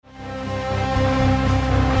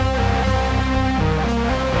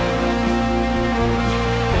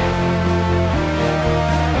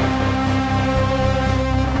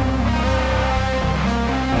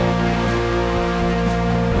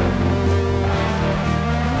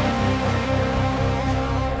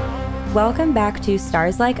Welcome back to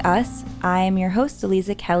Stars Like Us. I am your host,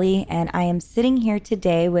 Eliza Kelly, and I am sitting here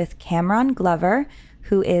today with Cameron Glover,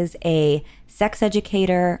 who is a sex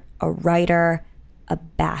educator, a writer, a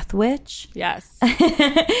bath witch. Yes.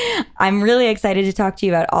 I'm really excited to talk to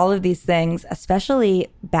you about all of these things, especially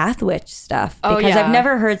bath witch stuff, because I've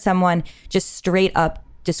never heard someone just straight up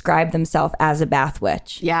describe themselves as a bath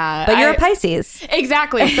witch. Yeah. But you're a Pisces.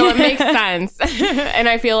 Exactly. So it makes sense. And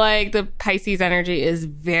I feel like the Pisces energy is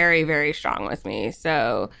very, very strong with me.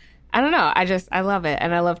 So I don't know. I love it.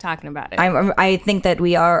 And I love talking about it. I think that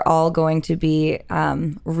we are all going to be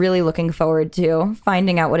really looking forward to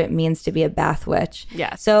finding out what it means to be a bath witch.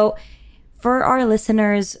 Yes. So for our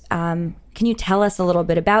listeners, can you tell us a little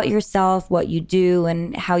bit about yourself, what you do,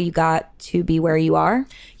 and how you got to be where you are?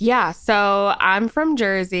 Yeah. So I'm from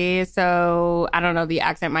Jersey. So I don't know. The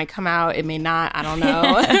accent might come out. It may not. I don't know.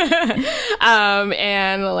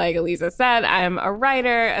 And like Eliza said, I'm a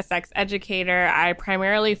writer, a sex educator. I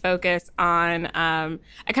primarily focus on, I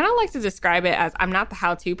kind of like to describe it as I'm not the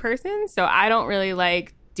how-to person. So I don't really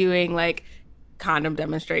like doing like condom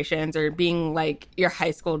demonstrations or being like your high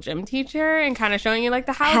school gym teacher and kind of showing you like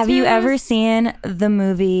the how-tos. Have you ever seen the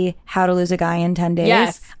movie How to Lose a Guy in 10 Days?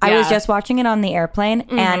 Yes. I was just watching it on the airplane,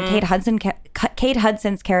 and Kate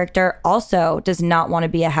Hudson's character also does not want to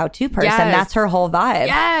be a how-to person. Yes. That's her whole vibe.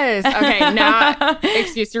 Yes. Okay. Now,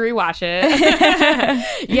 excuse to rewatch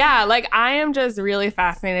it. Yeah. Like I am just really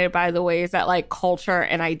fascinated by the ways that like culture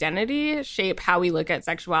and identity shape how we look at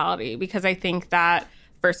sexuality, because I think that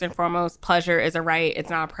first and foremost, pleasure is a right.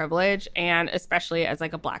 It's not a privilege. And especially as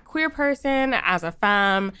like a Black queer person, as a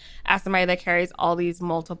femme, as somebody that carries all these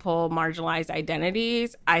multiple marginalized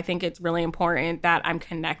identities, I think it's really important that I'm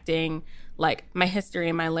connecting like my history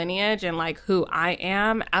and my lineage and like who I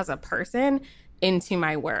am as a person into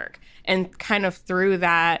my work. And kind of through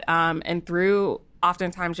that and through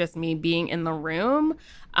oftentimes just me being in the room,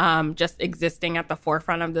 just existing at the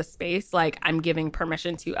forefront of the space, like I'm giving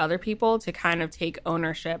permission to other people to kind of take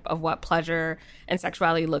ownership of what pleasure and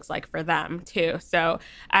sexuality looks like for them too. So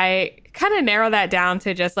I kind of narrow that down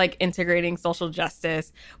to just like integrating social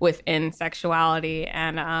justice within sexuality.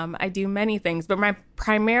 And I do many things, but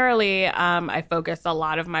primarily I focus a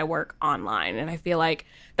lot of my work online. And I feel like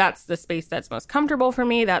that's the space that's most comfortable for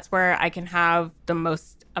me. That's where I can have the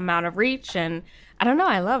most amount of reach. And I don't know,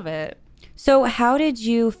 I love it. So how did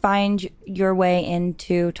you find your way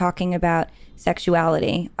into talking about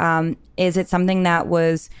sexuality? Is it something that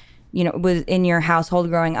was in your household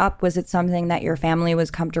growing up? Was it something that your family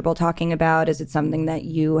was comfortable talking about? Is it something that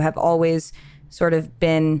you have always sort of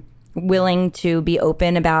been willing to be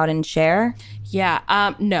open about and share?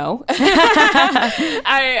 Yeah, no.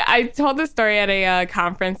 I told the story at a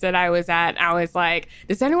conference that I was at. I was like,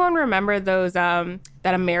 does anyone remember those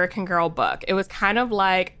that American Girl book? It was kind of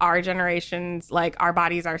like our generation's like Our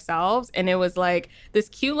Bodies Ourselves. And it was like this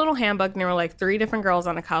cute little handbook. And there were like 3 different girls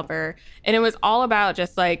on the cover. And it was all about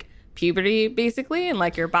just like puberty basically and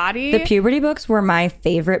like your body. The puberty books were my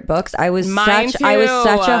favorite books. I was such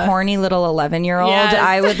a horny little 11-year-old. Yes.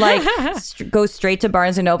 I would like go straight to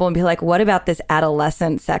Barnes and Noble and be like, what about this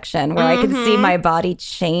adolescent section where I could see my body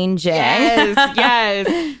changing?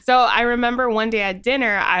 Yes. So I remember one day at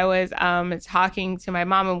dinner, I was talking to my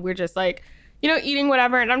mom and we're just like, eating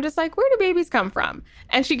whatever. And I'm just like, where do babies come from?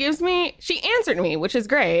 And she answered me, which is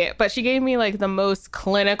great. But she gave me like the most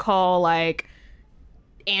clinical, like,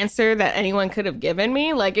 answer that anyone could have given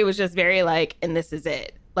me. Like it was just very like, and this is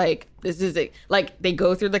it. Like this is it. Like they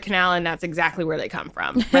go through the canal and that's exactly where they come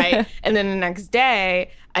from, right? And then the next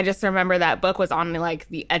day, I just remember that book was on like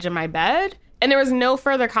the edge of my bed, and there was no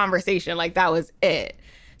further conversation. Like that was it.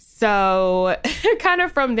 So kind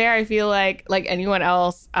of from there, I feel like anyone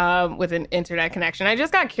else with an internet connection, I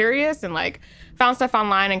just got curious and like found stuff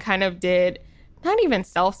online and kind of did not even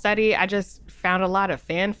self-study. I just found a lot of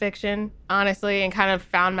fan fiction, honestly, and kind of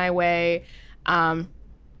found my way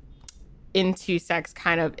into sex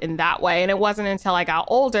kind of in that way. And it wasn't until I got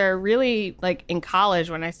older, really like in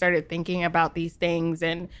college, when I started thinking about these things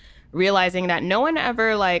and realizing that no one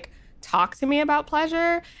ever like talked to me about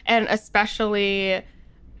pleasure. And especially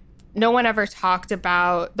no one ever talked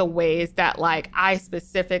about the ways that like I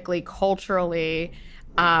specifically culturally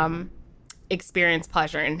experience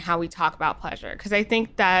pleasure and how we talk about pleasure. Because I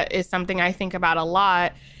think that is something I think about a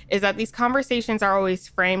lot, is that these conversations are always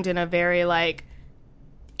framed in a very like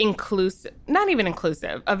inclusive, not even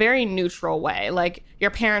inclusive, a very neutral way. Like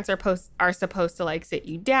your parents are supposed to like sit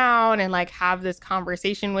you down and like have this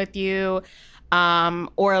conversation with you,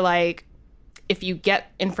 or like if you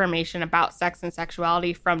get information about sex and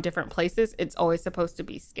sexuality from different places, it's always supposed to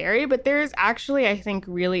be scary. But there's actually, I think,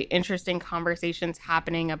 really interesting conversations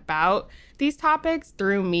happening about these topics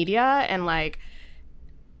through media and like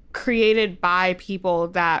created by people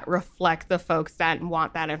that reflect the folks that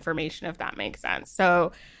want that information, if that makes sense.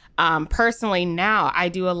 So personally now I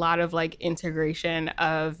do a lot of like integration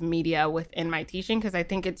of media within my teaching because I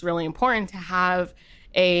think it's really important to have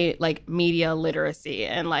a like media literacy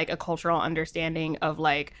and like a cultural understanding of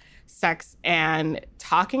like sex, and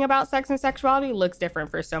talking about sex and sexuality looks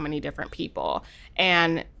different for so many different people,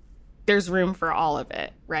 and there's room for all of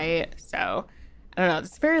it, right? So I don't know,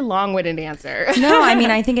 it's a very long-winded answer. No, I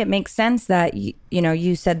mean, I think it makes sense that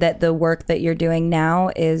you said that the work that you're doing now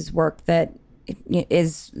is work that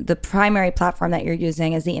is the primary platform that you're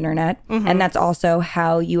using is the internet, and that's also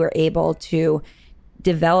how you are able to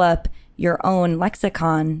develop your own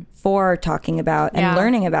lexicon for talking about and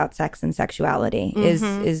learning about sex and sexuality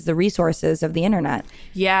is the resources of the internet.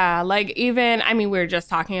 Yeah, like even, I mean, we were just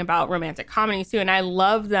talking about romantic comedies too, and I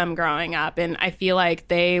loved them growing up, and I feel like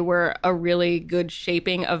they were a really good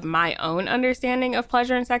shaping of my own understanding of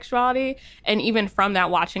pleasure and sexuality. And even from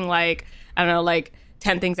that, watching like, I don't know, like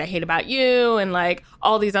 10 Things I Hate About You and like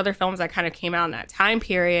all these other films that kind of came out in that time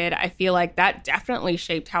period, I feel like that definitely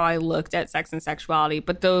shaped how I looked at sex and sexuality.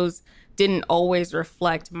 But those didn't always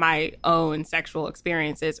reflect my own sexual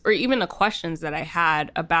experiences or even the questions that I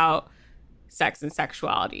had about sex and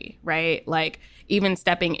sexuality, right? Like even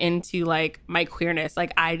stepping into like my queerness,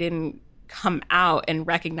 like I didn't come out and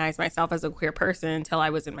recognize myself as a queer person until I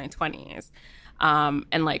was in my 20s.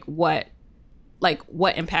 And like what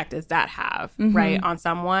impact does that have, right, on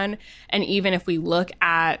someone? And even if we look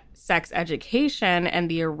at sex education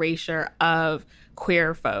and the erasure of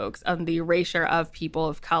queer folks, of the erasure of people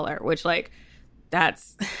of color, which like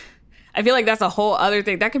that's, I feel like that's a whole other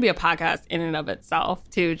thing. That could be a podcast in and of itself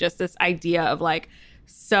too. Just this idea of like,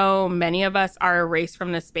 so many of us are erased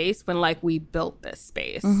from this space when like we built this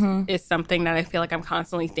space is something that I feel like I'm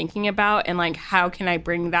constantly thinking about. And like, how can I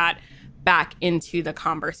bring that back into the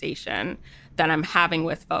conversation that I'm having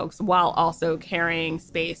with folks while also carrying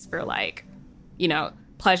space for like, you know,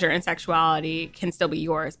 pleasure and sexuality can still be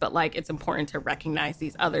yours, but like it's important to recognize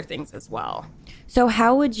these other things as well. So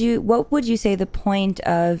what would you say the point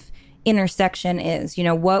of intersection is? You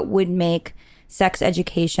know, what would make sex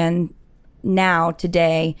education now,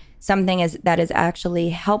 today, something that is actually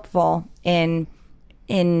helpful in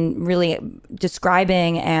really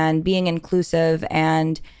describing and being inclusive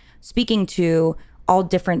and speaking to all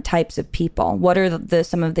different types of people? What are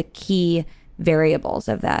some of the key variables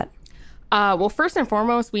of that? Well, first and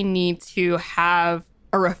foremost, we need to have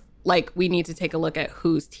we need to take a look at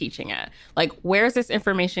who's teaching it. Like, where's this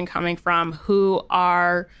information coming from? Who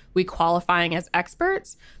are we qualifying as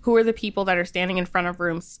experts? Who are the people that are standing in front of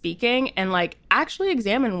rooms speaking? And like actually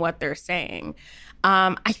examine what they're saying.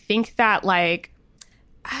 I think that like,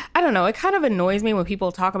 I don't know, it kind of annoys me when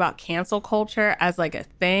people talk about cancel culture as like a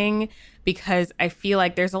thing, because I feel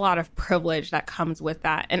like there's a lot of privilege that comes with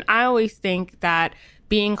that. And I always think that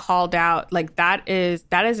being called out, like that is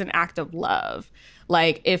an act of love.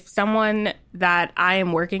 Like if someone that I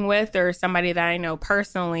am working with or somebody that I know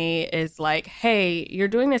personally is like, hey, you're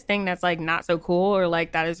doing this thing that's like not so cool, or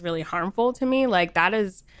like that is really harmful to me, like that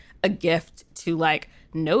is a gift to like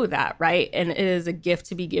know that, right? And it is a gift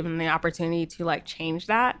to be given the opportunity to like change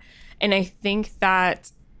that. And I think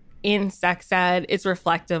that in sex ed, it's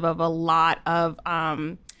reflective of a lot of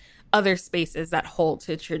other spaces that hold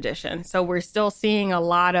to tradition. So we're still seeing a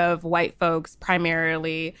lot of white folks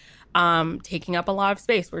primarily taking up a lot of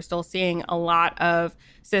space. We're still seeing a lot of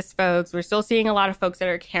cis folks. We're still seeing a lot of folks that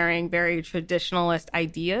are carrying very traditionalist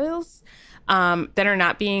ideas that are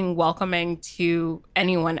not being welcoming to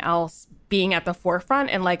anyone else being at the forefront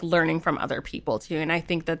and like learning from other people too. And I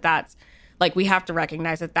think that that's like, we have to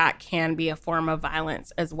recognize that that can be a form of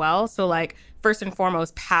violence as well. So like, first and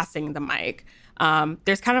foremost, passing the mic.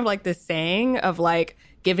 There's kind of like this saying of like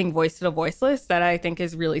giving voice to the voiceless that I think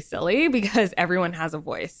is really silly, because everyone has a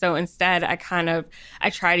voice. So instead, I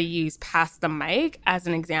try to use pass the mic as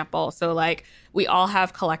an example. So like, we all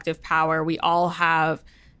have collective power. We all have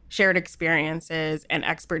shared experiences and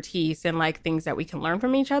expertise and like things that we can learn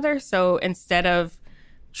from each other. So instead of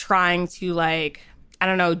trying to like, I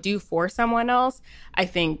don't know, do for someone else, I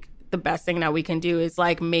think the best thing that we can do is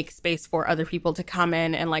like make space for other people to come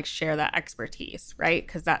in and like share that expertise, right?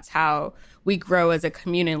 Because that's how we grow as a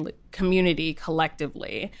community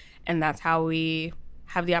collectively, and that's how we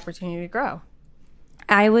have the opportunity to grow.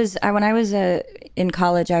 When I was in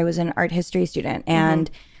college, I was an art history student, and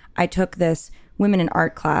I took this women in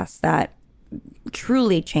art class that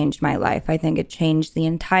truly changed my life. I think it changed the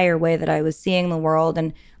entire way that I was seeing the world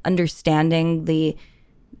and understanding the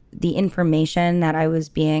information that I was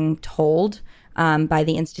being told by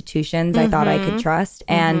the institutions I thought I could trust.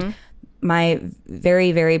 And my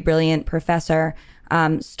very, very brilliant professor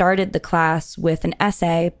started the class with an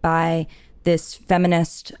essay by this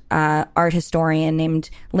feminist art historian named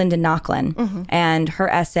Linda Nochlin. And her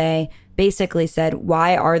essay basically said,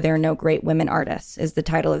 "Why are there no great women artists?" is the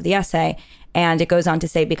title of the essay. And it goes on to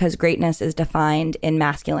say, because greatness is defined in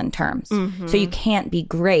masculine terms. So you can't be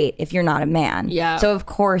great if you're not a man. Yeah. So, of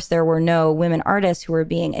course, there were no women artists who were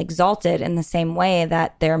being exalted in the same way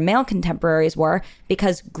that their male contemporaries were,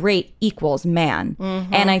 because great equals man.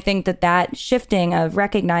 And I think that shifting of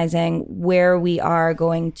recognizing where we are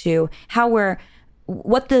going to,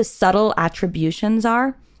 what the subtle attributions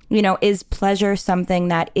are, is pleasure something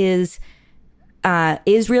that is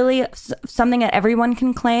really something that everyone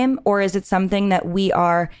can claim, or is it something that we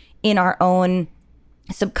are in our own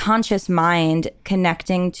subconscious mind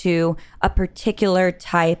connecting to a particular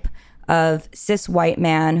type of cis white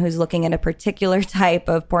man who's looking at a particular type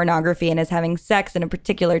of pornography and is having sex in a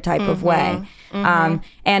particular type of way? And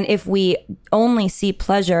if we only see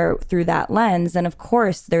pleasure through that lens, then of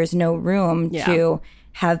course there's no room to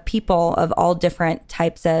have people of all different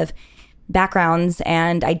types of backgrounds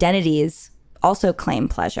and identities also claim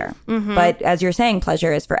pleasure. But as you're saying,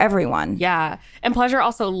 pleasure is for everyone. Yeah. And pleasure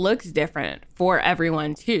also looks different for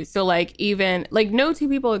everyone too. So even no two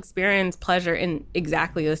people experience pleasure in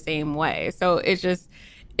exactly the same way. So it's just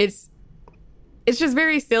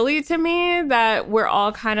very silly to me that we're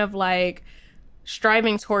all kind of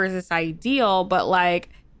striving towards this ideal, but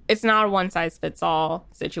it's not a one size fits all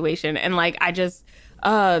situation. And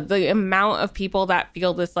the amount of people that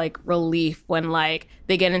feel this relief when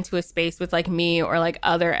they get into a space with me or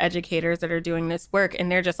other educators that are doing this work,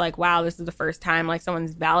 and they're just wow, this is the first time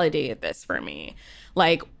someone's validated this for me.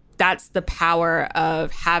 That's the power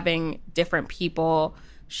of having different people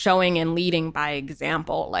showing and leading by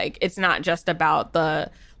example. It's not just about the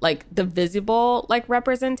visible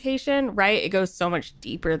representation, right? It goes so much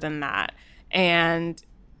deeper than that. And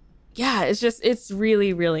yeah, it's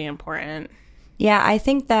really, really important. Yeah, I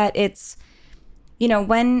think that it's,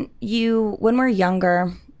 when we're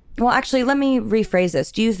younger, well, actually, let me rephrase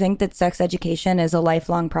this. Do you think that sex education is a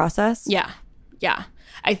lifelong process? Yeah. Yeah.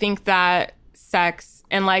 I think that sex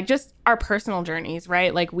and just our personal journeys,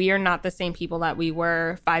 right? We are not the same people that we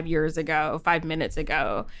were 5 years ago, 5 minutes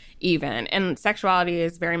ago, even. And sexuality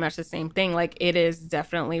is very much the same thing. It is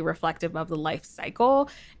definitely reflective of the life cycle,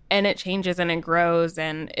 and it changes and it grows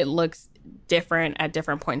and it looks different at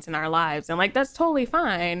different points in our lives. And that's totally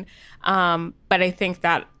fine. But I think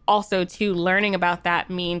that also too, learning about that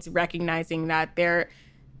means recognizing that there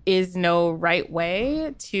is no right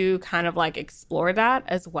way to kind of explore that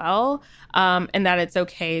as well. And that it's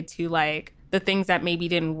okay to the things that maybe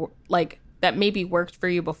didn't that maybe worked for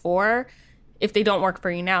you before, if they don't work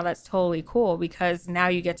for you now, that's totally cool, because now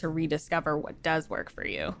you get to rediscover what does work for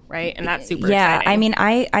you, right? And that's super exciting. I mean,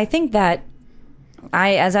 I think that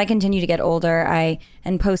as I continue to get older,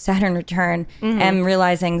 and post Saturn return, am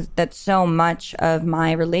realizing that so much of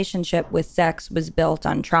my relationship with sex was built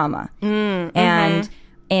on trauma. And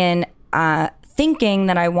in thinking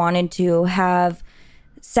that I wanted to have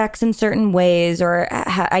sex in certain ways or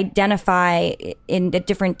identify at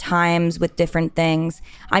different times with different things.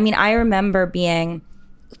 I mean, I remember being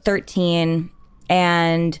 13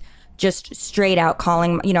 and just straight out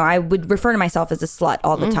calling, I would refer to myself as a slut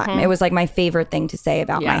all the time. It was my favorite thing to say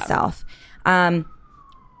about myself. And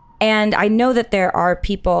I know that there are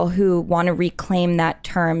people who want to reclaim that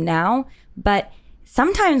term now, but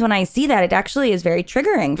sometimes when I see that, it actually is very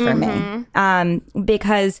triggering for me,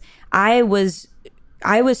 because I was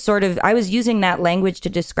using that language to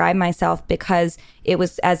describe myself because it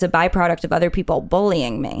was as a byproduct of other people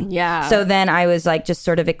bullying me. Yeah. So then I was just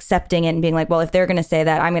sort of accepting it and being well, if they're going to say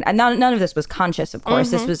that, none of this was conscious, of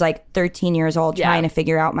course. This was 13 years old trying to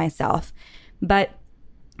figure out myself. But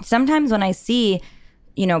sometimes when I see,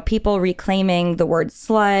 people reclaiming the word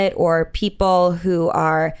slut, or people who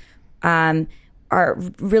are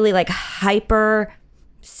really hyper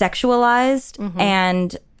sexualized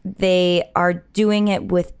and they are doing it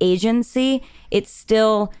with agency, it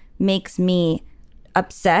still makes me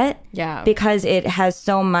upset. Yeah. Because it has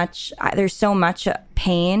there's so much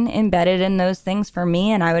pain embedded in those things for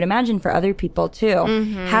me, and I would imagine for other people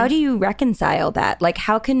too. How do you reconcile that?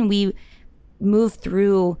 How can we move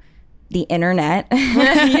through the internet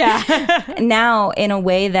now in a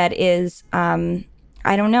way that is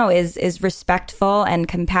is respectful and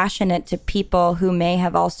compassionate to people who may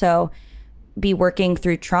have also be working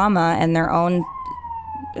through trauma and their own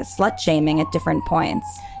slut shaming at different points?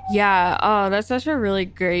 Yeah. Oh, that's such a really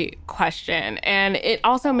great question. And it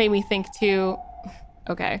also made me think too.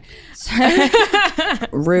 Okay.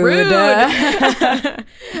 Rude. I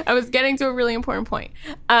was getting to a really important point.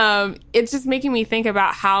 It's just making me think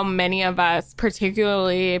about how many of us,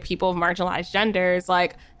 particularly people of marginalized genders,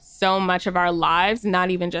 like so much of our lives, not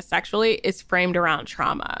even just sexually, is framed around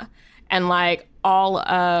trauma. And like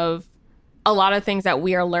a lot of things that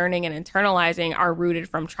we are learning and internalizing are rooted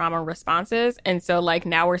from trauma responses. And so like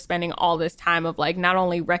now we're spending all this time of like not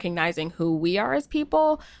only recognizing who we are as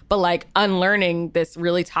people, but like unlearning this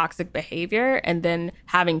really toxic behavior and then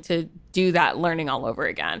having to do that learning all over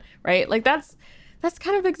again, right? Like that's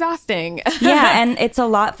kind of exhausting. Yeah, and it's a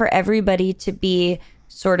lot for everybody to be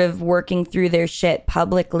sort of working through their shit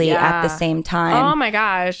publicly at the same time. Oh my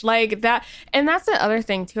gosh, like that. And that's the other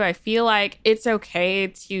thing too. I feel like it's okay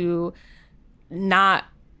to not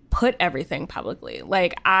put everything publicly.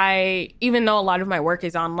 Like even though a lot of my work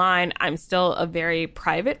is online, I'm still a very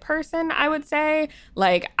private person, I would say.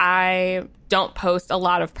 Like I don't post a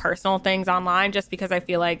lot of personal things online just because I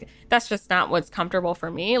feel like that's just not what's comfortable for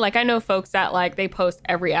me. Like I know folks that like they post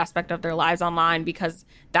every aspect of their lives online because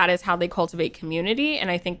that is how they cultivate community. And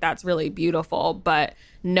I think that's really beautiful. But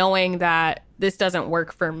knowing that this doesn't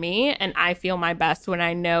work for me and I feel my best when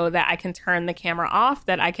I know that I can turn the camera off,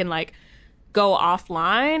 that I can like go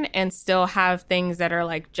offline and still have things that are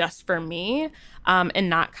like just for me, and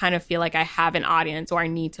not kind of feel like I have an audience or I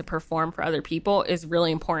need to perform for other people is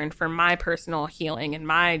really important for my personal healing and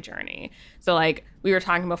my journey. So like we were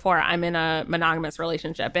talking before, I'm in a monogamous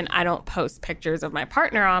relationship and I don't post pictures of my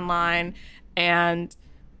partner online. And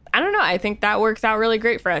I don't know, I think that works out really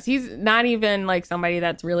great for us. He's not even like somebody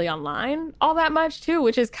that's really online all that much too,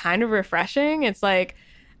 which is kind of refreshing. It's like,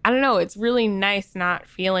 I don't know, it's really nice not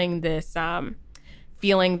feeling this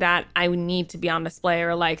feeling that I need to be on display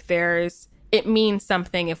or like it means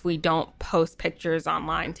something if we don't post pictures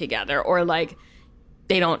online together or like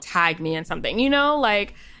they don't tag me in something, you know,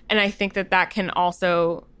 like, and I think that can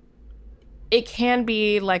also, it can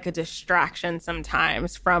be like a distraction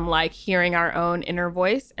sometimes from like hearing our own inner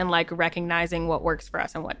voice and like recognizing what works for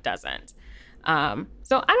us and what doesn't.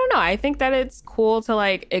 So I don't know. I think that it's cool to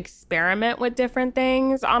like experiment with different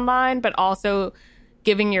things online, but also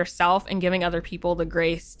giving yourself and giving other people the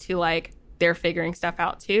grace to like they're figuring stuff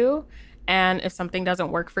out too. And if something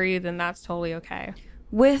doesn't work for you, then that's totally okay.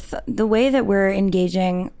 With the way that we're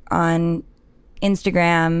engaging on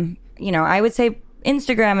Instagram, you know, I would say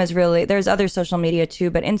Instagram is really, there's other social media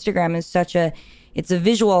too, but Instagram is it's a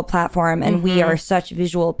visual platform and we are such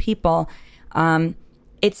visual people.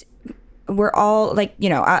 We're all like, you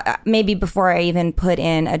know, maybe before I even put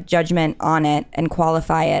in a judgment on it and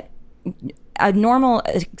qualify it, a normal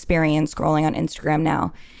experience scrolling on Instagram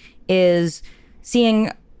now is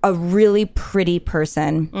seeing a really pretty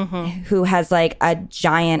person who has like a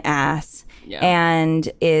giant ass and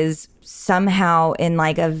is somehow in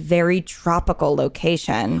like a very tropical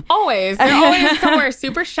location. Always. They're always somewhere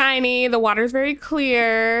super shiny. The water's very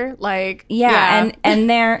clear. Like, and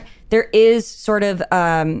there is sort of,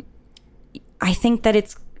 I think that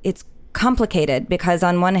it's complicated because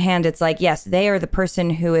on one hand, it's like, yes, they are the person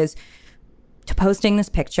who is posting this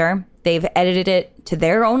picture. They've edited it to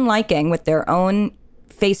their own liking with their own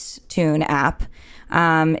Facetune app.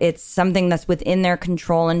 It's something that's within their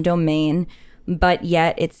control and domain, but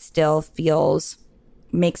yet it still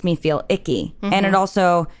makes me feel icky. And it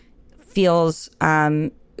also feels,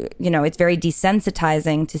 it's very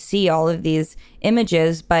desensitizing to see all of these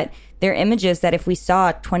images, but they're images that if we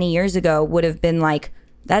saw 20 years ago would have been like,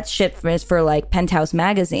 that shit is for like Penthouse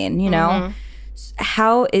magazine, you know?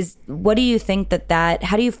 What do you think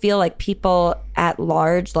how do you feel like people at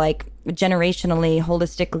large, like generationally,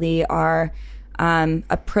 holistically are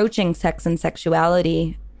approaching sex and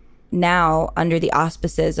sexuality now under the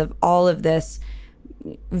auspices of all of this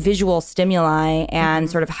visual stimuli and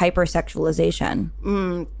sort of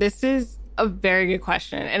hypersexualization? This is a very good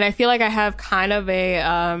question. And I feel like I have kind of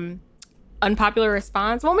a unpopular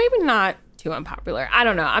response. Well, maybe not too unpopular. I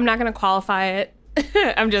don't know. I'm not going to qualify it.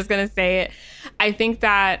 I'm just going to say it. I think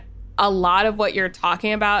that a lot of what you're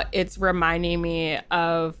talking about, it's reminding me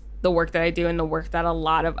of the work that I do and the work that a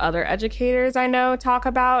lot of other educators I know talk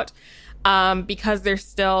about, because there's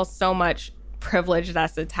still so much privilege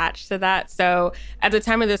that's attached to that. So at the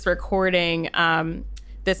time of this recording,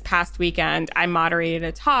 this past weekend, I moderated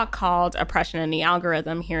a talk called Oppression and the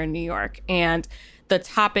Algorithm here in New York. And the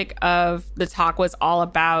topic of the talk was all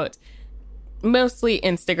about mostly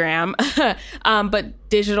Instagram, but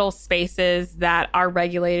digital spaces that are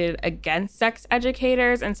regulated against sex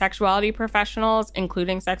educators and sexuality professionals,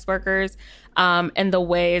 including sex workers, and the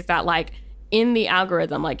ways that like in the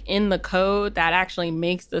algorithm, like in the code that actually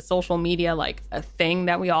makes the social media like a thing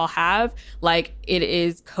that we all have, like it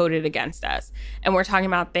is coded against us. And we're talking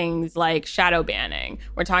about things like shadow banning.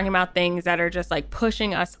 We're talking about things that are just like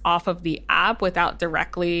pushing us off of the app without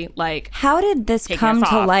directly like. How did this come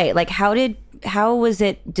to light? Like how was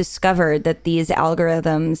it discovered that these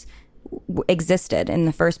algorithms existed in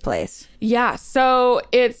the first place? Yeah, so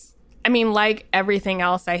I mean, like everything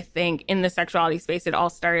else, I think in the sexuality space, it all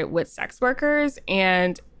started with sex workers.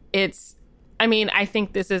 And I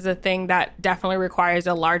think this is a thing that definitely requires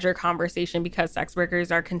a larger conversation because sex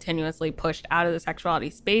workers are continuously pushed out of the sexuality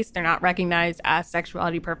space. They're not recognized as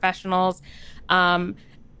sexuality professionals, and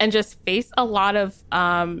just face a lot of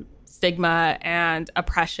stigma and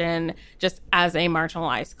oppression just as a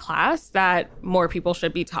marginalized class that more people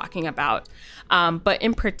should be talking about. But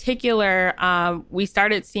in particular, we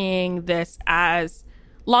started seeing this as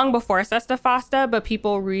long before SESTA FOSTA, but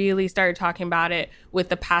people really started talking about it with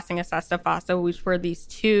the passing of SESTA FOSTA, which were these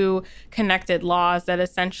two connected laws that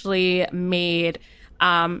essentially made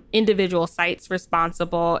individual sites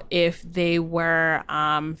responsible if they were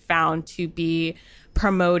found to be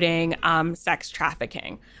promoting sex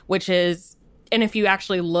trafficking, which is, and if you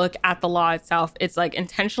actually look at the law itself, it's like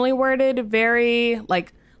intentionally worded very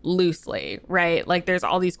like loosely, right? Like there's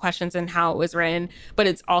all these questions in how it was written, but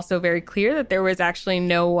it's also very clear that there was actually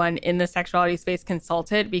no one in the sexuality space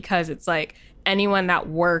consulted, because it's like anyone that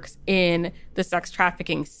works in the sex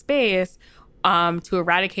trafficking space to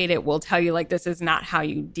eradicate it will tell you like this is not how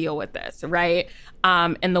you deal with this, right?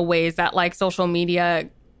 And the ways that like social media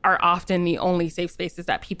are often the only safe spaces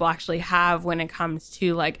that people actually have when it comes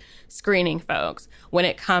to like screening folks, when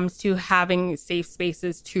it comes to having safe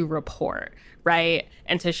spaces to report, right?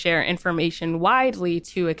 And to share information widely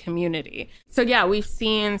to a community. So yeah, we've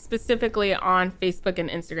seen specifically on Facebook and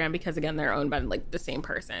Instagram, because again, they're owned by like the same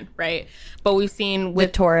person, right? But we've seen with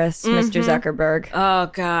the Taurus, Mr. Zuckerberg. Oh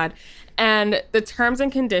God. And the terms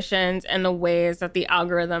and conditions and the ways that the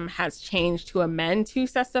algorithm has changed to amend to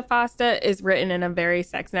SESTA FOSTA is written in a very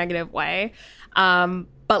sex negative way.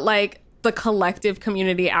 But like the collective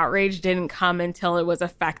community outrage didn't come until it was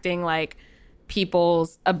affecting like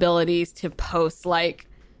people's abilities to post like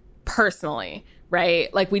personally,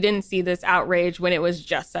 right? Like we didn't see this outrage when it was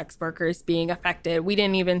just sex workers being affected. We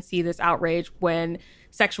didn't even see this outrage when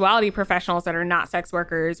sexuality professionals that are not sex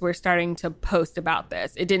workers were starting to post about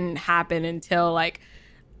this. It didn't happen until like,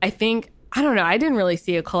 I didn't really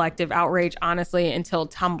see a collective outrage, honestly, until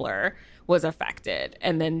Tumblr was affected.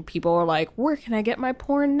 And then people were like, where can I get my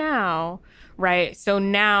porn now? Right. So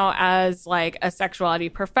now as like a sexuality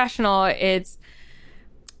professional,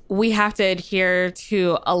 we have to adhere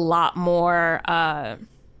to a lot more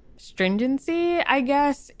stringency, I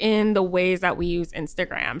guess, in the ways that we use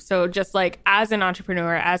Instagram. So just like as an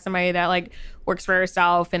entrepreneur, as somebody that like works for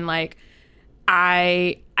herself, and like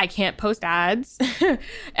I can't post ads.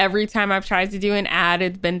 Every time I've tried to do an ad,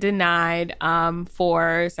 it's been denied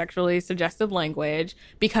for sexually suggestive language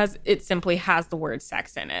because it simply has the word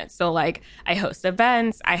sex in it. So like I host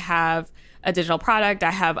events, I have a digital product, I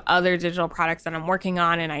have other digital products that I'm working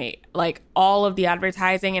on, and I like all of the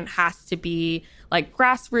advertising, it has to be like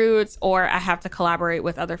grassroots, or I have to collaborate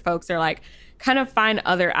with other folks, or like kind of find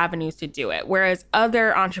other avenues to do it. Whereas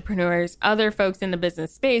other entrepreneurs, other folks in the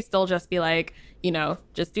business space, they'll just be like,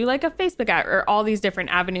 just do like a Facebook ad, or all these different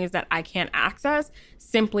avenues that I can't access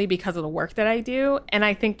simply because of the work that I do. And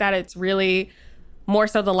I think that it's really more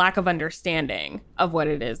so the lack of understanding of what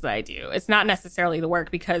it is that I do. It's not necessarily the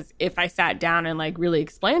work, because if I sat down and like really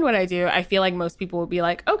explained what I do, I feel like most people would be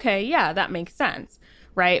like, okay, yeah, that makes sense,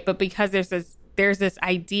 right? But because there's this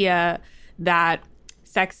idea that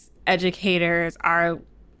sex educators are,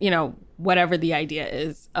 whatever the idea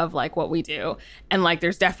is of like what we do. And like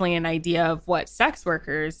there's definitely an idea of what sex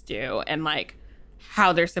workers do and like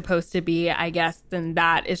how they're supposed to be, I guess, then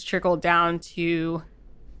that is trickled down to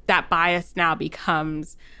that bias now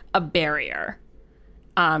becomes a barrier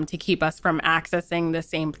to keep us from accessing the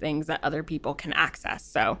same things that other people can access.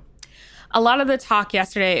 So a lot of the talk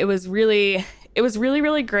yesterday, it was really,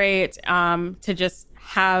 really great to just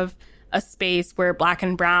have a space where Black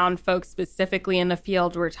and brown folks specifically in the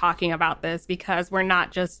field were talking about this, because we're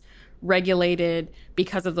not just regulated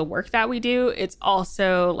because of the work that we do. It's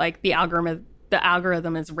also like the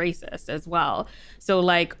algorithm is racist as well. So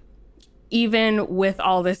like, even with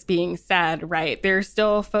all this being said, right, there's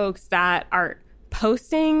still folks that are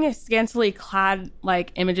posting scantily clad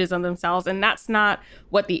like images of themselves. And that's not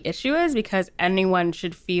what the issue is, because anyone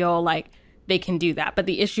should feel like they can do that. But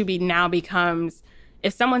the issue now becomes,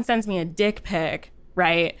 if someone sends me a dick pic,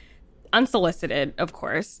 right? Unsolicited, of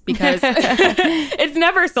course, because it's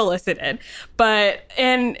never solicited.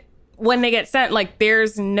 And when they get sent, like,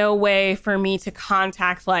 there's no way for me to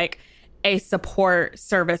contact like a support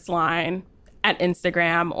service line at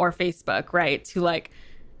Instagram or Facebook, right? To like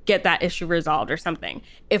get that issue resolved or something.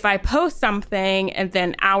 If I post something and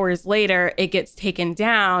then hours later it gets taken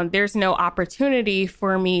down, there's no opportunity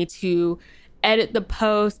for me to edit the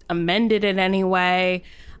post, amend it in any way.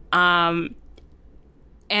 And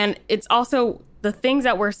it's also the things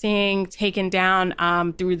that we're seeing taken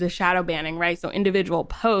down through the shadow banning, right? So individual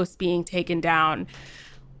posts being taken down.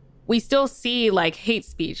 We still see like hate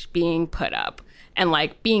speech being put up and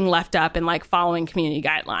like being left up and like following community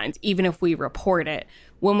guidelines, even if we report it.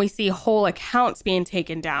 When we see whole accounts being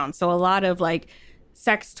taken down. So a lot of like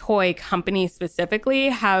sex toy companies specifically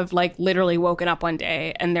have like literally woken up one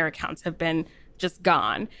day and their accounts have been just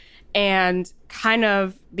gone. And kind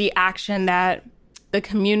of the action that the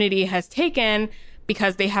community has taken,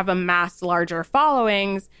 because they have amassed larger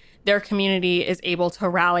followings, their community is able to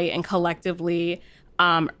rally and collectively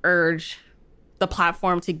urge the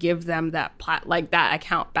platform to give them that that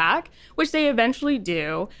account back, which they eventually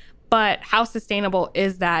do. But how sustainable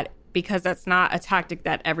is that? Because that's not a tactic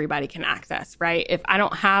that everybody can access, right? If I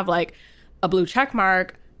don't have like a blue check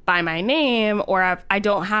mark by my name, or I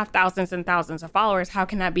don't have thousands and thousands of followers, how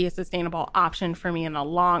can that be a sustainable option for me in the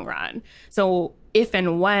long run? So if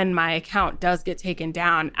and when my account does get taken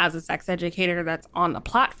down as a sex educator that's on the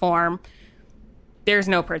platform, there's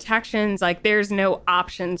no protections, like there's no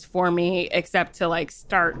options for me except to like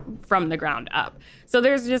start from the ground up. So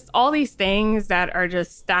there's just all these things that are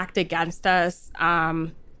just stacked against us,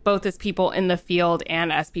 both as people in the field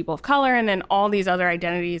and as people of color, and then all these other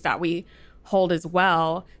identities that we hold as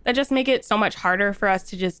well, that just make it so much harder for us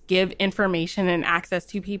to just give information and access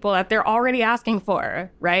to people that they're already asking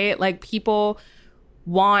for, right? Like, people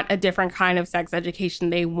want a different kind of sex education.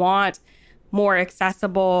 They want more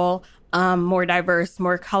accessible, more diverse,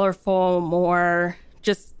 more colorful, more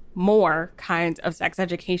kinds of sex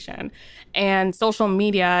education. And social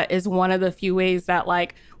media is one of the few ways that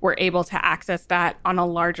like we're able to access that on a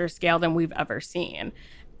larger scale than we've ever seen.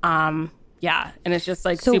 Yeah. And it's just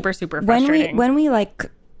like super frustrating. When we like,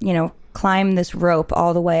 you know, climb this rope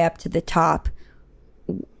all the way up to the top,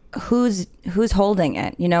 who's holding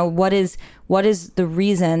it? You know, what is the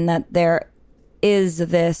reason that there is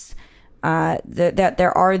this that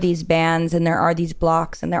there are these bans and there are these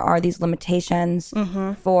blocks and there are these limitations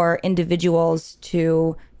for individuals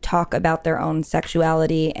to talk about their own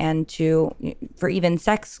sexuality, and for even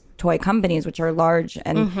sex toy companies, which are large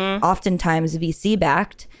and oftentimes VC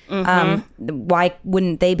backed. Why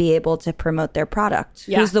wouldn't they be able to promote their product?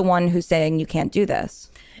 Yeah. Who's the one who's saying you can't do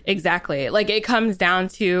this? Exactly. Like, it comes down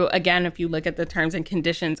to, again, if you look at the terms and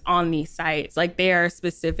conditions on these sites, like they are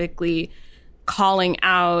specifically calling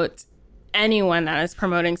out anyone that is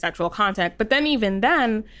promoting sexual content. But then even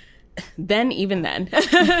then,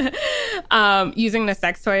 using the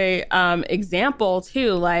sex toy example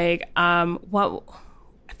too, like I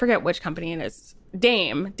forget which company it is.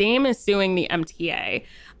 Dame is suing the MTA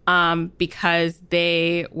because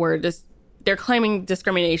they're claiming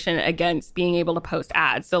discrimination against being able to post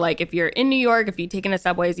ads. So like, if you're in New York, if you've taken the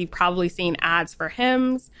subways, you've probably seen ads for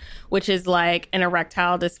Hims, which is like an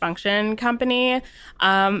erectile dysfunction company.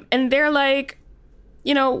 And they're like,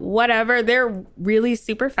 you know, whatever. They're really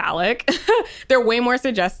super phallic. They're way more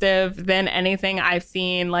suggestive than anything I've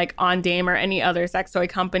seen like on Dame or any other sex toy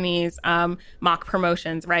companies' mock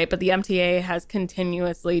promotions, right? But the MTA has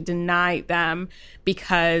continuously denied them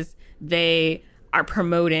because they are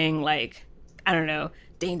promoting like, I don't know,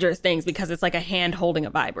 dangerous things, because it's like a hand holding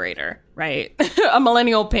a vibrator, right? A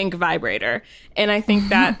millennial pink vibrator. And I think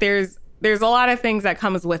that there's a lot of things that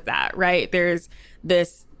comes with that, right? There's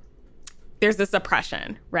this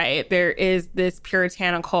oppression, right? There is this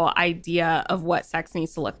puritanical idea of what sex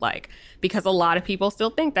needs to look like, because a lot of people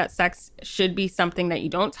still think that sex should be something that you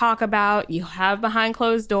don't talk about, you have behind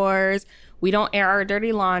closed doors, we don't air our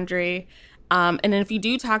dirty laundry. And then if you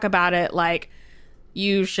do talk about it, like,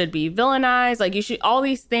 you should be villainized, like you should, all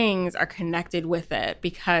these things are connected with it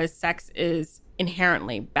because sex is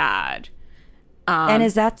inherently bad. And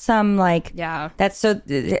is that some like, that's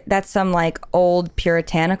some like old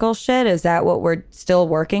puritanical shit? Is that what we're still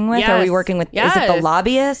working with? Yes. Are we working with, is it the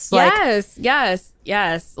lobbyists?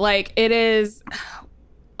 Yes. Like, it is,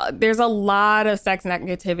 there's a lot of sex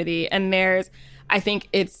negativity, and I think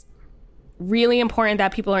it's really important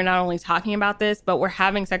that people are not only talking about this, but we're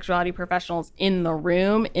having sexuality professionals in the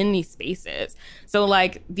room, in these spaces. So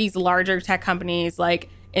like these larger tech companies like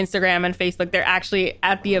Instagram and Facebook, they're actually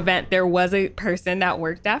at the event. There was a person that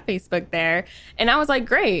worked at Facebook there. And I was like,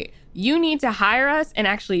 great, you need to hire us and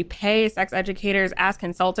actually pay sex educators as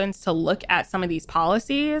consultants to look at some of these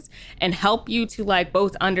policies and help you to like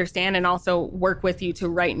both understand and also work with you to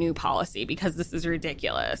write new policy, because this is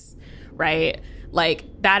ridiculous, right? Like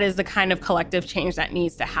that is the kind of collective change that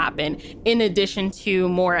needs to happen, in addition to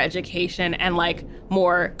more education and like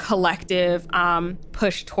more collective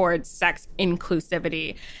push towards sex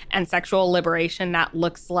inclusivity and sexual liberation that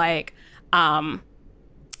looks like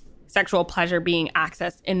sexual pleasure being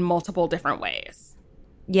accessed in multiple different ways.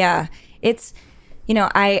 Yeah, it's, you know,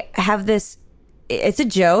 I have this, it's a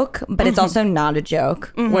joke, but it's also not a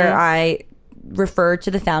joke, where I refer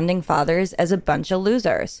to the founding fathers as a bunch of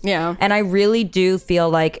losers. Yeah. And I really do feel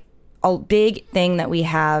like a big thing that we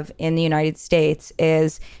have in the United States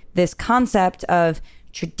is this concept of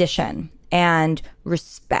tradition and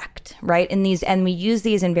respect, right? And we use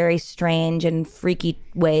these in very strange and freaky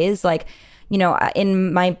ways. Like, you know,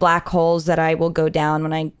 in my black holes that I will go down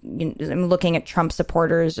when I'm looking at Trump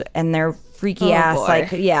supporters and their freaky ass, boy.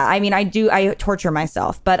 like, yeah, I mean, I torture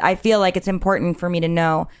myself, but I feel like it's important for me to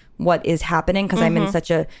know what is happening because I'm in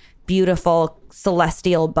such a beautiful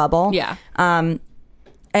celestial bubble. Yeah.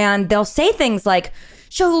 And they'll say things like,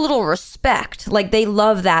 show a little respect. Like they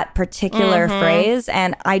love that particular phrase.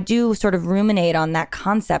 And I do sort of ruminate on that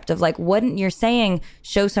concept of like, what you're saying,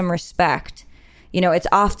 show some respect. You know, it's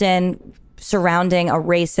often surrounding a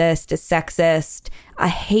racist, a sexist, a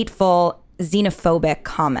hateful, xenophobic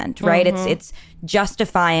comment, right? It's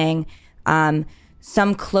justifying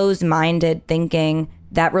some closed-minded thinking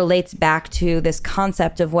that relates back to this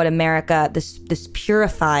concept of what America, this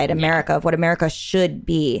purified America, of what America should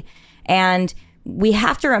be. And we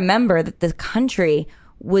have to remember that the country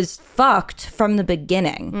was fucked from the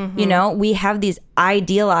beginning. You know, we have these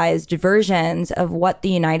idealized versions of what the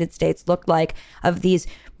United States looked like, of these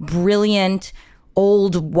brilliant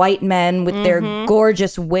old white men with their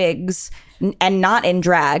gorgeous wigs and not in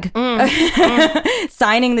drag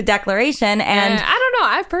signing the Declaration. And I don't know,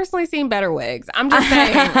 I've personally seen better wigs. I'm just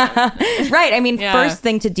saying. Right. I mean, first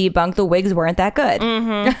thing to debunk, the wigs weren't that good.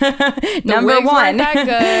 Number wigs one. weren't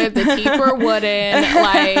that good. The teeth were wooden.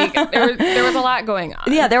 Like there was a lot going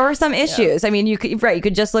on. Yeah, there were some issues. I mean, you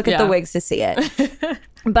could just look at the wigs to see it.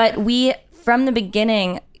 But we, from the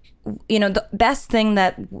beginning, you know, the best thing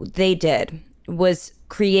that they did was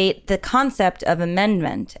create the concept of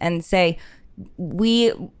amendment and say,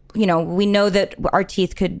 we know that our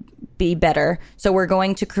teeth could be better, so we're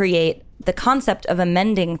going to create the concept of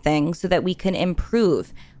amending things so that we can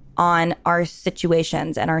improve on our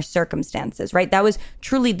situations and our circumstances, right? That was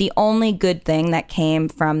truly the only good thing that came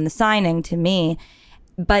from the signing to me.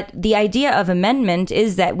 But the idea of amendment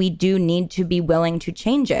is that we do need to be willing to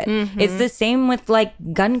change it. It's the same with like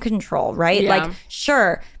gun control, right? Yeah. Like,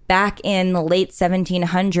 sure, back in the late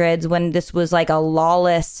 1700s when this was like a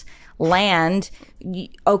lawless land,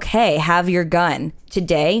 okay, have your gun.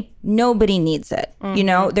 Today, nobody needs it. You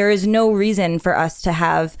know, there is no reason for us to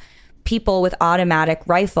have people with automatic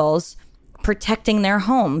rifles protecting their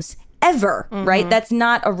homes ever, right? That's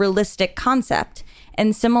not a realistic concept.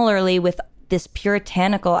 And similarly with this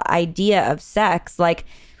puritanical idea of sex, like,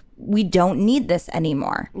 we don't need this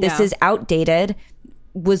anymore. This is outdated.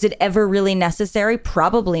 Was it ever really necessary?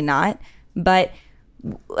 Probably not. But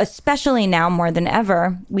especially now more than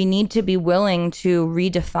ever, we need to be willing to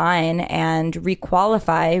redefine and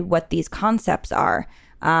requalify what these concepts are.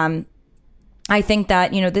 I think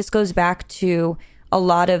that, you know, this goes back to a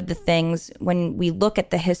lot of the things when we look at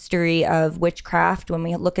the history of witchcraft, when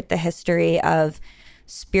we look at the history of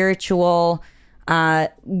spiritual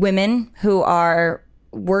women who are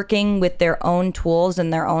working with their own tools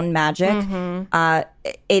and their own magic.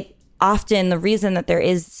 It often, the reason that there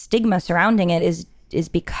is stigma surrounding it is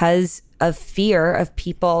because of fear of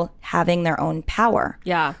people having their own power.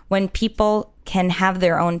 Yeah. When people can have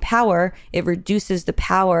their own power, it reduces the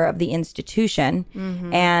power of the institution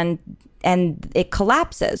and it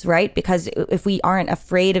collapses, right? Because if we aren't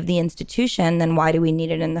afraid of the institution, then why do we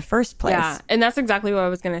need it in the first place? Yeah, and that's exactly what I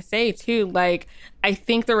was going to say, too. Like, I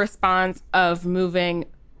think the response of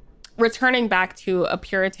returning back to a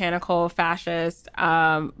puritanical, fascist,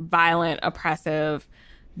 violent, oppressive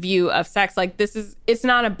view of sex, like, it's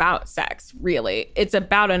not about sex, really. It's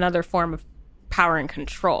about another form of power and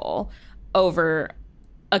control over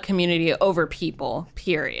a community, over people,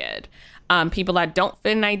 period. People that don't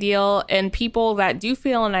fit an ideal and people that do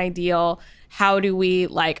feel an ideal how do we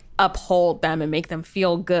like uphold them and make them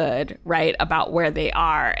feel good, right, about where they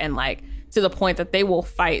are, and like to the point that they will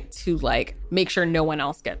fight to like make sure no one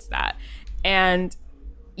else gets that. And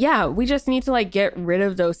yeah, we just need to like get rid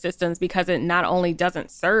of those systems, because it not only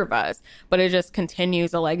doesn't serve us, but it just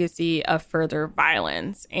continues a legacy of further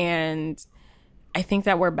violence. And I think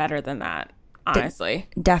that we're better than that, honestly.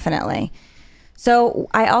 Definitely. So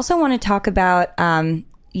I also want to talk about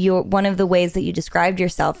one of the ways that you described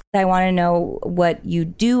yourself. I want to know what you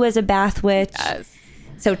do as a bath witch. Yes.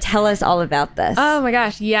 So tell us all about this. Oh my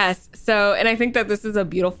gosh, yes. So, and I think that this is a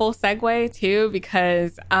beautiful segue too,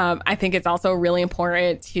 because I think it's also really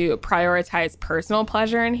important to prioritize personal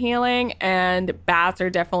pleasure and healing, and baths are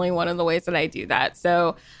definitely one of the ways that I do that.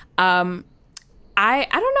 So, I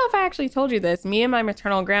don't know if I actually told you this. Me and my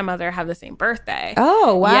maternal grandmother have the same birthday.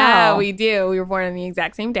 Oh, wow. Yeah, we do. We were born on the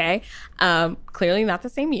exact same day. Clearly not the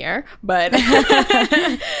same year, but...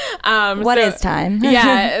 What is time?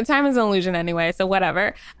 Yeah, time is an illusion anyway, so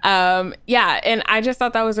whatever. Yeah, and I just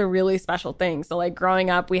thought that was a really special thing. So, like,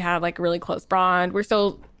 growing up, we had, like, a really close bond. We're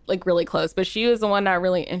still... like really close, but she was the one that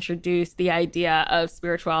really introduced the idea of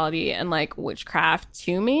spirituality and like witchcraft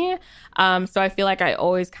to me. So I feel like I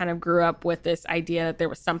always kind of grew up with this idea that there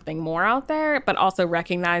was something more out there, but also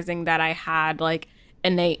recognizing that I had like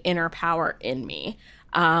innate inner power in me.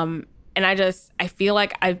 And I feel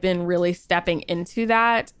like I've been really stepping into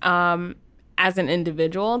that as an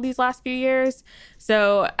individual these last few years.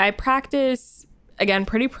 So I practice, again,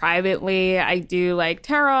 pretty privately. I do like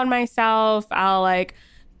tarot on myself. I'll like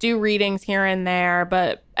do readings here and there,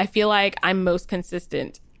 but I feel like I'm most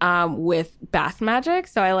consistent with bath magic.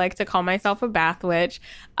 So I like to call myself a bath witch.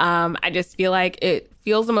 I just feel like it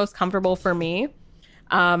feels the most comfortable for me.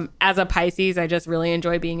 As a Pisces, I just really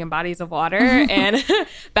enjoy being in bodies of water, and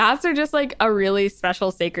baths are just like a really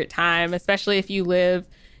special sacred time, especially if you live,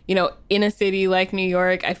 you know, in a city like New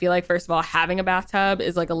York. I feel like, first of all, having a bathtub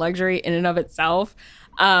is like a luxury in and of itself.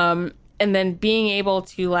 And then being able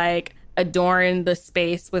to like adorn the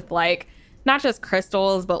space with like not just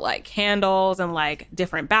crystals, but like candles and like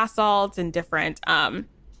different bath salts and different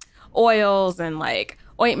oils and like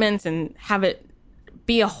ointments, and have it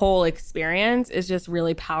be a whole experience is just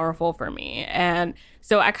really powerful for me. And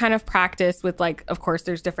so I kind of practice with like, of course,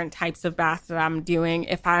 there's different types of baths that I'm doing.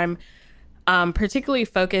 If I'm particularly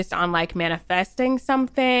focused on like manifesting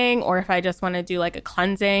something, or if I just want to do like a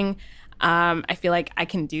cleansing, I feel like I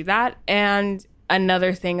can do that. And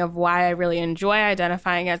another thing of why I really enjoy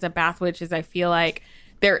identifying as a bath witch is I feel like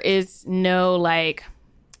there is no like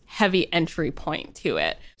heavy entry point to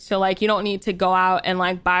it. So like you don't need to go out and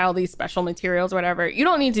like buy all these special materials or whatever. You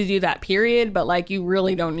don't need to do that, period. But like you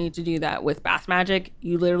really don't need to do that with bath magic.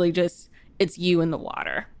 You literally just, it's you in the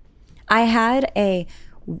water. I had a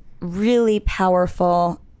really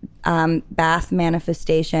powerful bath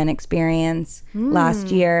manifestation experience last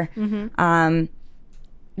year. Mm-hmm.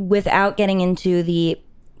 Without getting into the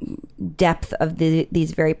depth of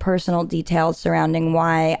these very personal details surrounding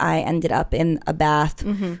why I ended up in a bath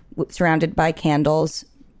surrounded by candles,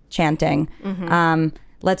 chanting.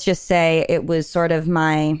 Let's just say it was sort of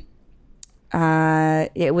my,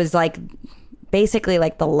 it was like basically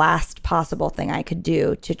like the last possible thing I could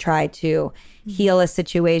do to try to heal a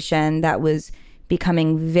situation that was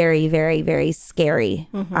becoming very, very, very scary.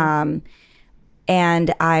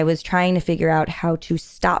 And I was trying to figure out how to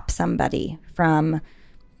stop somebody from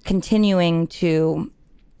continuing to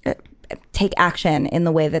take action in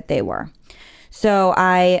the way that they were. So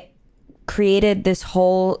I created this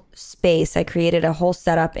whole space. I created a whole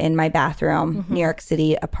setup in my bathroom, New York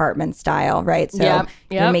City apartment style, right? So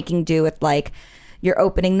you're making do with like, you're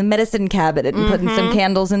opening the medicine cabinet and putting some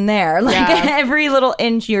candles in there. Like every little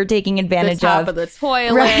inch you're taking advantage of. The top of the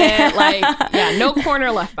toilet. Right. Like, no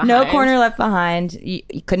corner left behind. No corner left behind. You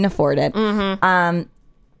couldn't afford it.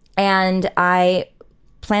 And I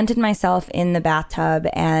planted myself in the bathtub,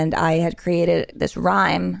 and I had created this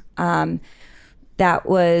rhyme that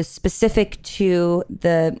was specific to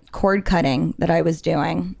the cord cutting that I was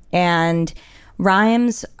doing. And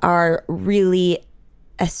rhymes are really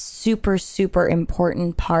a super, super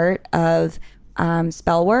important part of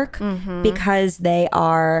spell work because they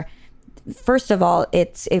are, first of all,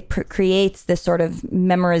 it creates this sort of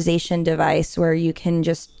memorization device where you can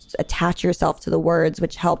just attach yourself to the words,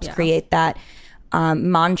 which helps create that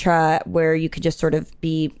mantra where you could just sort of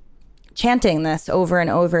be chanting this over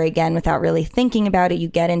and over again without really thinking about it. You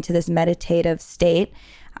get into this meditative state.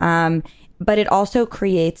 but it also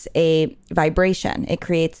creates a vibration. It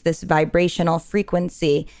creates this vibrational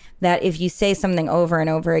frequency that if you say something over and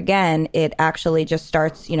over again, it actually just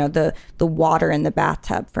starts, the water in the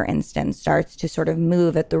bathtub, for instance, starts to sort of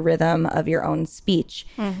move at the rhythm of your own speech.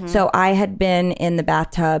 Mm-hmm. So I had been in the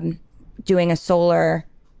bathtub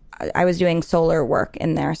I was doing solar work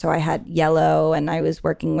in there. So I had yellow and I was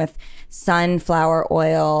working with sunflower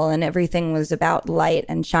oil and everything was about light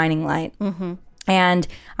and shining light. Mm-hmm. And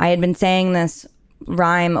I had been saying this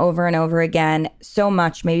rhyme over and over again so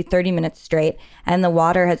much, maybe 30 minutes straight. And the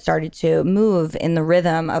water had started to move in the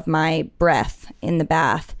rhythm of my breath in the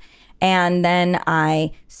bath. And then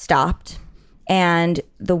I stopped and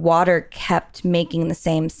the water kept making the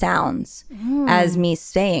same sounds as me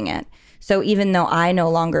saying it. So even though I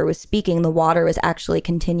no longer was speaking, the water was actually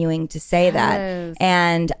continuing to say that.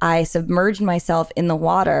 And I submerged myself in the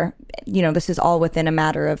water. This is all within a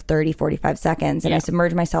matter of 30, 45 seconds. And I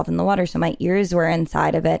submerged myself in the water. So my ears were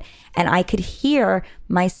inside of it. And I could hear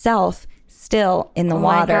myself still in the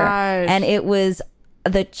water. And it was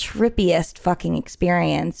the trippiest fucking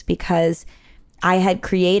experience because I had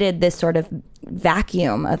created this sort of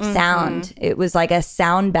vacuum of sound. It was like a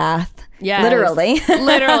sound bath. Yes. Literally.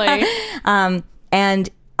 And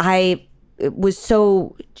I was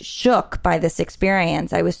so shook by this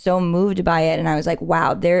experience. I was so moved by it. And I was like,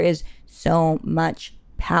 wow, there is so much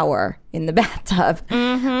power in the bathtub.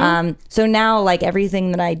 So now, like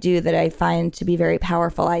everything that I do that I find to be very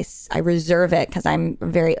powerful, I reserve it because I'm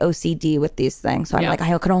very OCD with these things. So I'm like,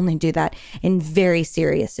 I could only do that in very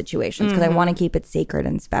serious situations because I want to keep it sacred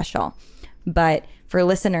and special. But for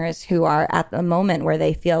listeners who are at the moment where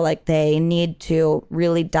they feel like they need to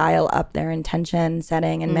really dial up their intention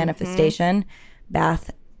setting and manifestation, Bath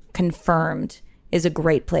Confirmed is a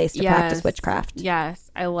great place to practice witchcraft. Yes,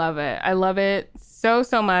 I love it. I love it so,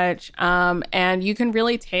 so much. And you can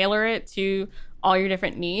really tailor it to all your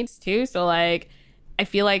different needs too. So like, I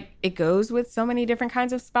feel like it goes with so many different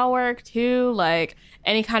kinds of spell work too. Like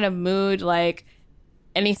any kind of mood, like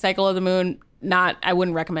any cycle of the moon. I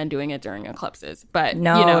wouldn't recommend doing it during eclipses, but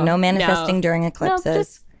no manifesting during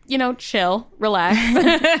eclipses. No, just, chill,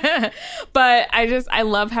 relax. But I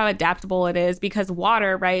love how adaptable it is because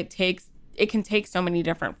water, right, it can take so many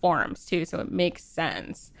different forms too. So it makes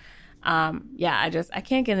sense. I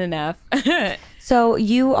can't get enough. So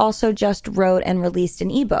you also just wrote and released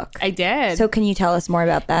an ebook. I did. So can you tell us more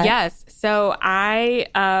about that? Yes. So I,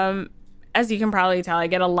 as you can probably tell, I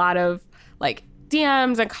get a lot of like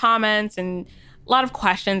DMs and comments and a lot of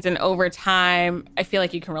questions. And over time, I feel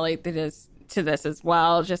like you can relate to this as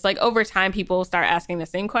well. Just like over time, people start asking the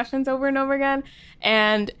same questions over and over again.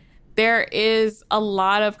 And there is a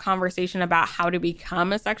lot of conversation about how to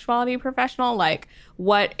become a sexuality professional. Like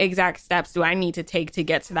what exact steps do I need to take to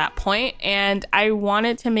get to that point? And I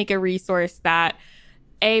wanted to make a resource that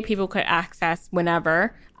people could access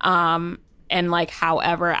whenever, and like,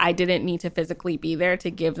 however, I didn't need to physically be there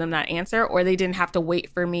to give them that answer, or they didn't have to wait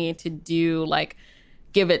for me to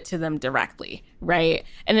give it to them directly, right?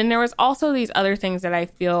 And then there was also these other things that I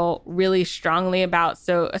feel really strongly about.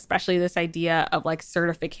 So especially this idea of like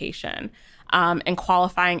certification and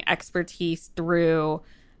qualifying expertise through,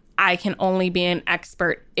 I can only be an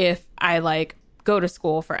expert if I like go to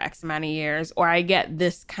school for X amount of years, or I get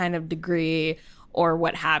this kind of degree, or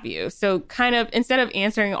what have you. So kind of instead of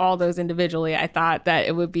answering all those individually, I thought that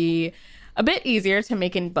it would be a bit easier to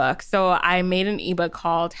make in books. So I made an ebook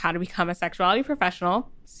called How to Become a Sexuality Professional.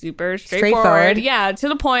 Super straightforward. Yeah, to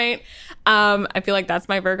the point. I feel like that's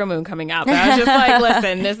my Virgo moon coming out. But I was just like,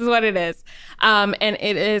 listen, this is what it is. And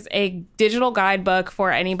it is a digital guidebook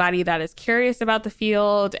for anybody that is curious about the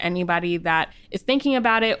field, anybody that is thinking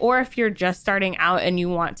about it, or if you're just starting out and you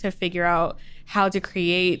want to figure out how to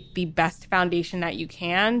create the best foundation that you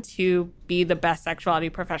can to be the best sexuality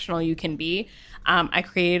professional you can be. I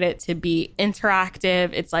created it to be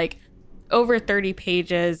interactive. It's like over 30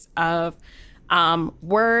 pages of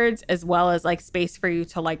words, as well as like space for you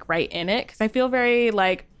to like write in it. Cause I feel very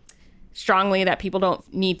like strongly that people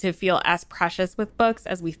don't need to feel as precious with books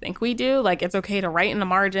as we think we do. Like it's okay to write in the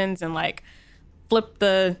margins and like flip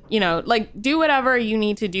the, like do whatever you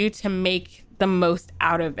need to do to make the most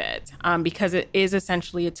out of it, because it is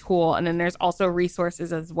essentially a tool. And then there's also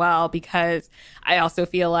resources as well, because I also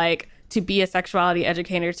feel like to be a sexuality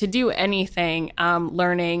educator, to do anything,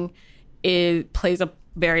 learning plays a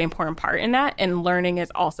very important part in that, and learning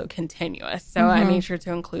is also continuous. So I made sure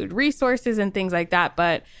to include resources and things like that.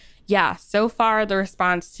 But yeah, so far the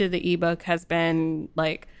response to the ebook has been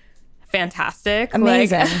like fantastic.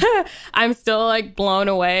 Amazing. Like, I'm still like blown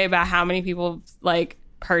away about how many people like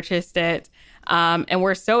purchased it. And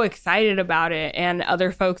we're so excited about it. And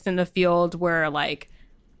other folks in the field were like,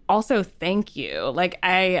 also, thank you. Like,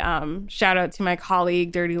 I shout out to my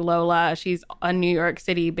colleague, Dirty Lola. She's a New York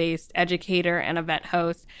City-based educator and event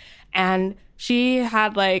host. And she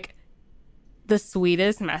had, like, the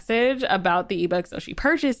sweetest message about the ebook. So she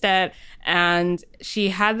purchased it. And she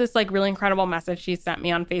had this, like, really incredible message she sent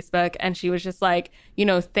me on Facebook. And she was just like, you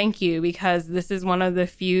know, thank you, because this is one of the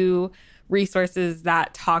few resources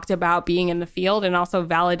that talked about being in the field and also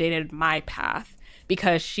validated my path,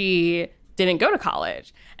 because she didn't go to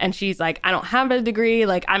college. And she's like, I don't have a degree.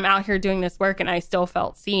 Like, I'm out here doing this work and I still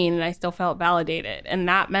felt seen and I still felt validated. And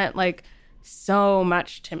that meant like so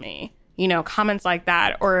much to me, you know, comments like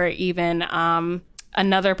that. Or even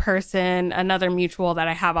another person, another mutual that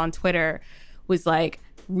I have on Twitter was like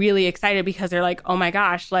really excited because they're like, oh my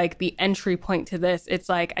gosh, like the entry point to this, it's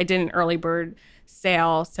like I did an early bird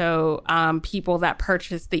sale. So people that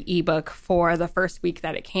purchased the ebook for the first week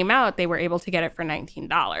that it came out, they were able to get it for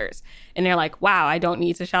 $19. And they're like, wow, I don't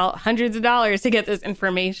need to shell hundreds of dollars to get this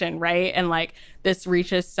information, right? And like this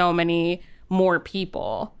reaches so many more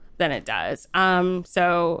people than it does.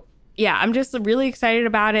 So yeah, I'm just really excited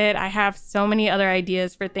about it. I have so many other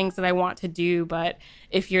ideas for things that I want to do. But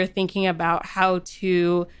if you're thinking about how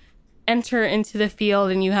to enter into the field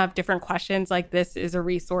and you have different questions, like this is a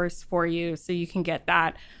resource for you. So you can get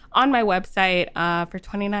that on my website for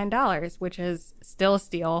 $29, which is still a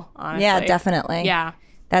steal, honestly. Yeah, definitely. Yeah.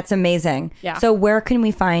 That's amazing. Yeah. So where can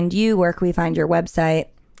we find you? Where can we find your website?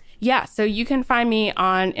 Yeah, so you can find me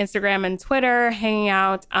on Instagram and Twitter hanging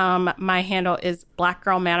out. My handle is Black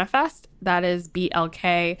Girl Manifest. That is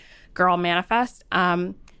BLK Girl Manifest.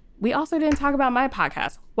 We also didn't talk about my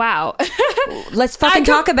podcast. Wow. Let's fucking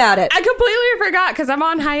talk about it. I completely forgot because I'm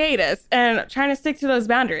on hiatus and trying to stick to those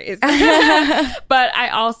boundaries. But I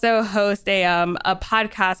also host a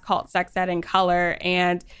podcast called Sex Ed in Color,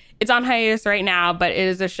 and it's on hiatus right now, but it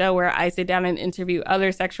is a show where I sit down and interview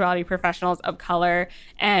other sexuality professionals of color,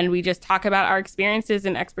 and we just talk about our experiences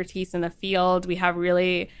and expertise in the field. We have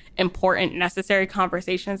really important, necessary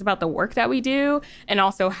conversations about the work that we do, and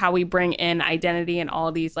also how we bring in identity and all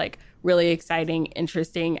of these like really exciting,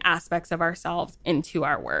 interesting aspects of ourselves into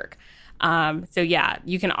our work. So yeah,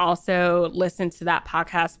 you can also listen to that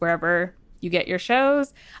podcast wherever you get your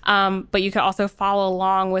shows. But you can also follow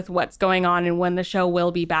along with what's going on and when the show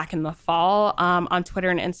will be back in the fall on Twitter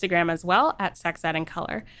and Instagram as well at Sex Ed in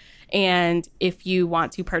Color. And if you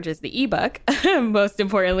want to purchase the ebook, most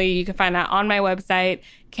importantly, you can find that on my website,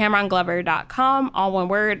 CameronGlover.com, all one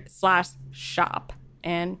word, /shop.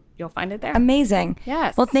 And you'll find it there. Amazing.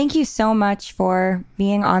 Yes. Well, thank you so much for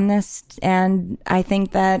being on this. And I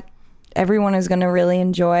think that everyone is going to really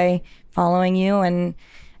enjoy following you and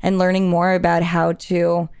learning more about how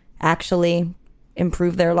to actually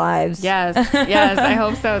improve their lives. Yes. Yes. I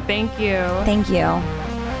hope so. Thank you. Thank you.